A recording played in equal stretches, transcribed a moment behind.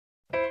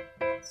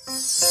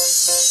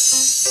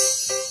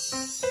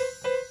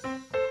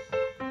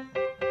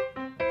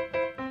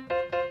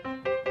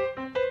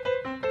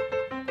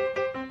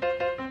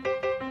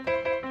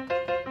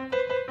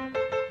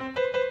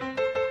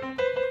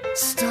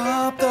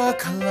Stop the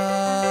clock.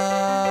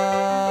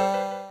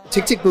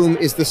 Tick, Tick, Boom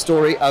is the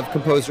story of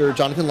composer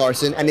Jonathan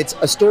Larson, and it's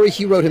a story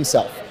he wrote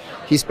himself.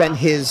 He spent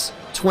his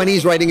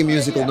 20s writing a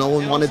musical no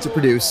one wanted to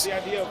produce,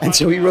 and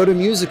so he wrote a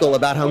musical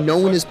about how no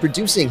one is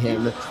producing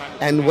him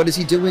and what is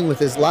he doing with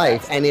his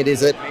life. And it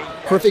is a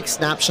perfect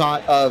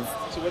snapshot of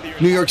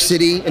New York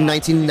City in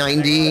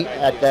 1990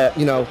 at the,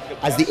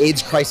 as the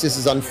AIDS crisis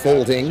is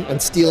unfolding and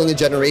stealing a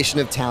generation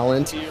of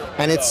talent.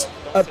 And it's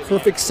a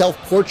perfect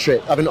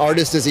self-portrait of an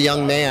artist as a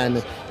young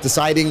man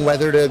deciding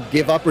whether to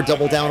give up or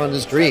double down on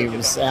his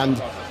dreams.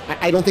 And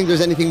I don't think there's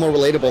anything more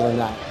relatable than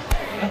that.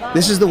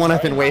 This is the one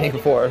I've been waiting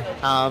for.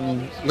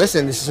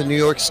 Listen, this is a New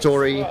York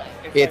story.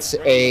 It's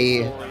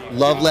a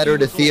love letter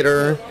to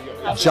theater.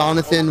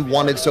 Jonathan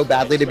wanted so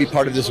badly to be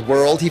part of this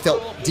world. He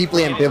felt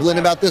deeply ambivalent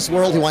about this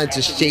world. He wanted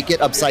to shake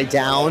it upside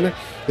down.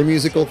 The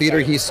musical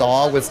theater he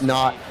saw was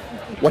not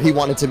what he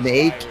wanted to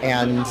make,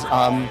 and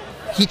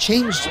he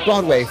changed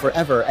Broadway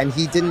forever, and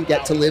he didn't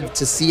get to live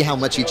to see how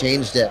much he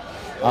changed it.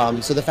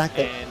 So the fact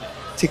that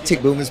Tick,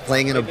 Tick, Boom is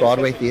playing in a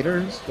Broadway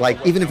theater,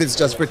 like even if it's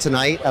just for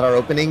tonight at our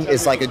opening,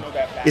 is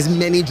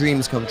many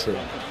dreams come true.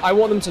 I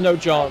want them to know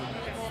John.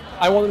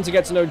 I want them to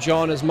get to know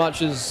John as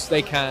much as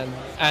they can,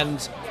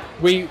 and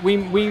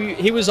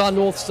he was our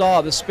North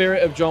Star. The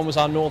spirit of John was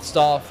our North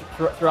Star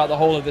throughout the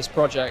whole of this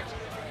project.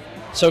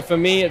 So for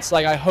me, it's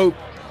like I hope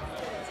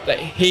that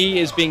he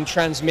is being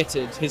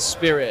transmitted, his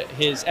spirit,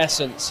 his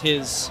essence,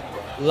 his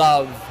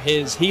love,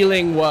 his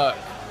healing work,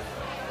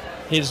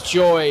 his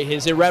joy,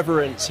 his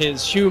irreverence,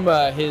 his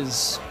humor,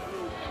 his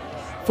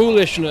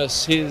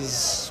foolishness,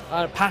 his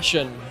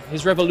passion,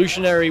 his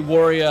revolutionary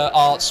warrior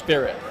art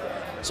spirit.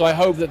 So I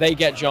hope that they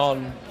get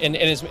John in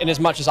as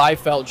much as I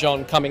felt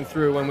John coming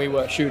through when we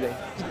were shooting.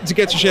 To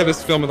get to share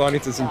this film with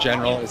audiences in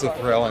general is a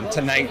thrill, and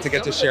tonight to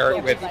get to share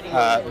it with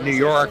New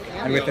York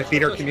and with the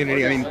theater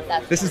community. I mean,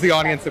 this is the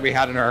audience that we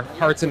had in our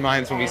hearts and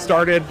minds when we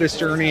started this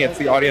journey. It's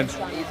the audience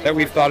that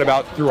we've thought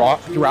about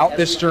throughout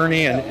this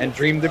journey and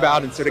dreamed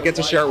about, and so to get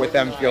to share it with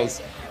them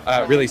feels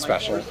really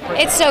special.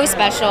 It's so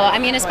special. I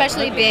mean,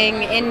 especially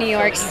being in New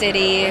York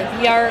City.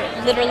 We are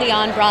literally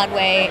on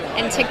Broadway,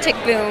 and Tick, Tick,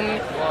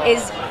 Boom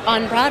is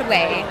on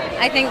Broadway.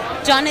 I think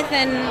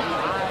Jonathan,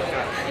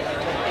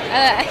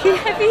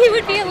 he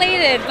would be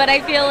elated, but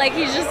I feel like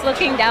he's just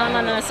looking down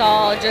on us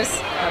all,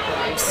 just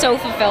so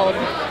fulfilled.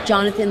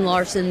 Jonathan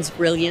Larson's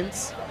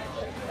brilliance,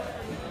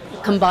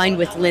 combined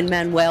with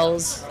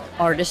Lin-Manuel's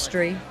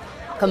artistry,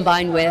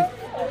 combined with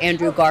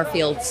Andrew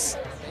Garfield's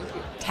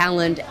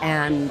talent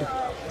and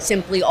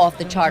simply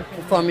off-the-chart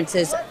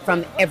performances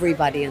from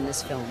everybody in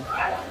this film.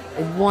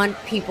 I want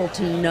people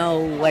to know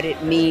what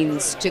it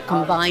means to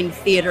combine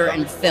theater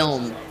and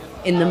film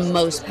in the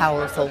most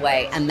powerful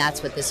way, and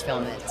that's what this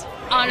film is.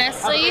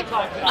 Honestly,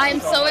 I'm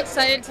so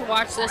excited to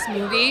watch this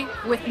movie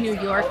with New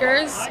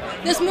Yorkers.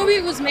 This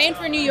movie was made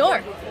for New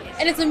York,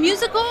 and it's a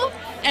musical,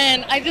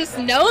 and I just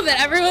know that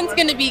everyone's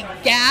gonna be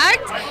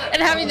gagged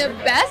and having the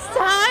best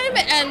time,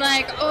 and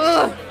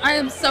I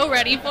am so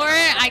ready for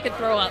it. I could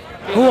throw up.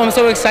 I'm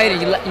so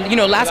excited.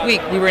 Last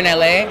week we were in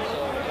LA,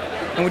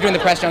 and we're doing the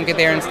press junket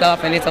there and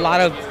stuff, and it's a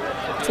lot of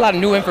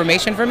new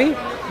information for me.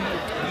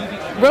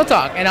 Real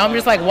talk, and I'm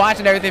just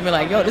watching everything, be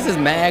like, yo, this is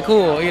mad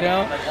cool,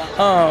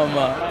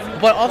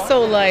 But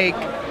also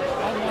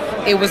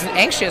it was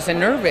anxious and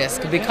nervous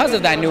because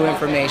of that new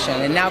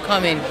information, and now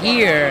coming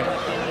here,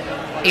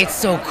 it's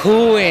so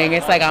cooling.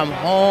 It's like I'm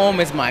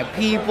home, it's my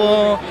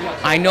people.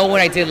 I know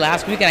what I did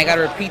last week, and I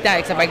gotta repeat that,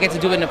 except I get to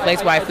do it in a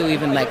place where I feel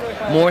even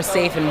more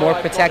safe and more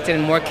protected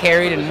and more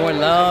carried and more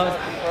loved.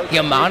 The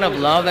amount of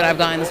love that I've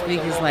gotten this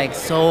week is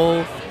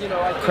so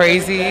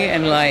crazy,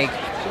 and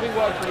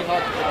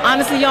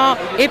honestly, y'all,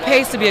 it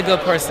pays to be a good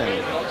person.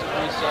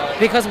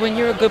 Because when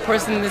you're a good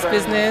person in this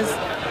business,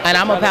 and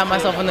I'm gonna pat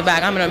myself on the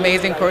back, I'm an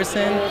amazing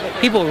person,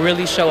 people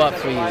really show up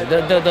for you.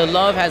 The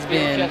love has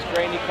been,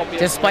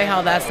 despite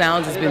how that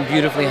sounds, it's been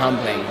beautifully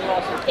humbling.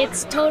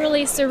 It's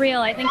totally surreal.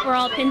 I think we're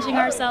all pinching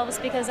ourselves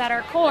because at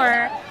our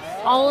core,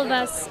 all of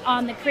us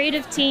on the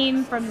creative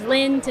team, from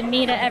Lynn to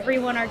me to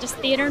everyone, are just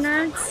theater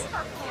nerds.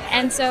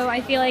 And so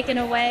I feel like in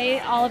a way,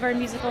 all of our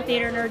musical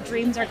theater nerd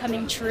dreams are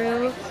coming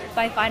true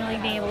by finally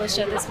being able to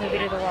show this movie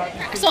to the world.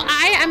 So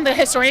I am the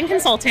historian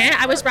consultant.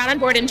 I was brought on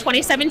board in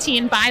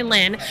 2017 by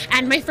Lynn,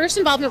 and my first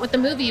involvement with the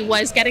movie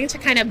was getting to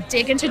kind of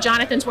dig into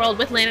Jonathan's world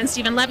with Lynn and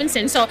Steven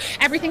Levenson. So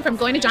everything from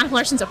going to Jonathan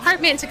Larson's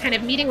apartment to kind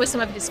of meeting with some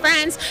of his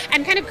friends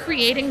and kind of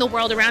creating the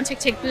world around Tick,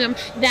 Tick, Boom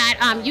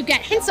that you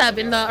get hints of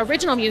in the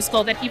original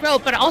musical that he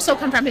wrote, but also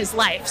come from his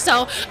life.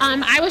 So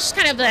I was just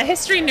kind of the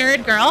history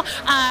nerd girl,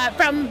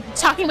 from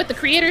talking with the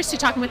creators to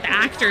talking with the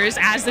actors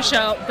as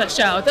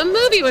the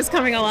movie was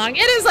coming along.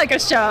 It is like a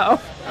show.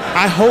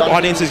 I hope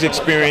audiences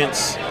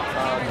experience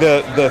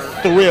the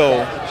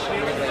thrill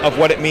of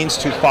what it means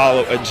to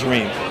follow a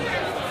dream.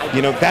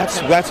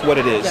 That's what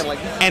it is.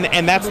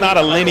 And that's not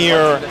a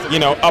linear,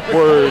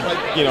 upward,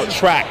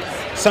 track.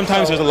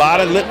 Sometimes there's a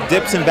lot of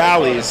dips and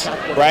valleys,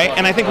 right?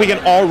 And I think we can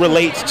all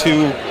relate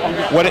to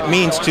what it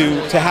means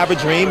to have a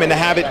dream and to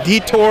have it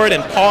detoured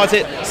and pause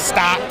it,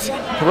 stopped,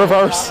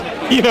 reverse,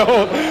 you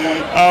know.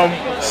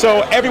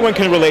 So everyone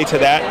can relate to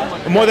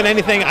that. More than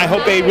anything, I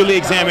hope they really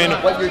examine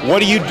what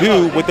do you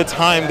do with the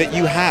time that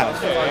you have.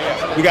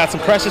 We got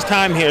some precious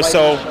time here,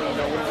 so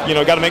you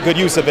know, got to make good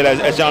use of it,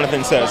 as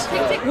Jonathan says.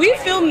 We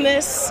filmed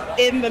this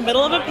in the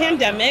middle of a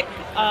pandemic.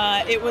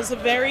 It was a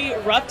very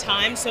rough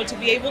time, so to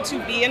be able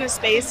to be in a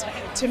space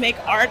to make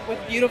art with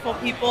beautiful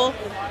people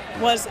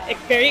was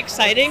very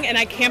exciting, and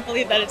I can't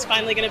believe that it's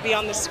finally going to be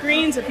on the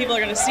screens and people are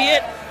going to see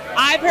it.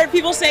 I've heard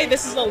people say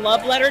this is a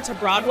love letter to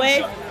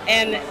Broadway,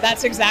 and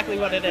that's exactly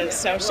what it is.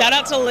 So shout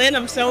out to Lin,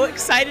 I'm so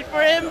excited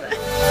for him.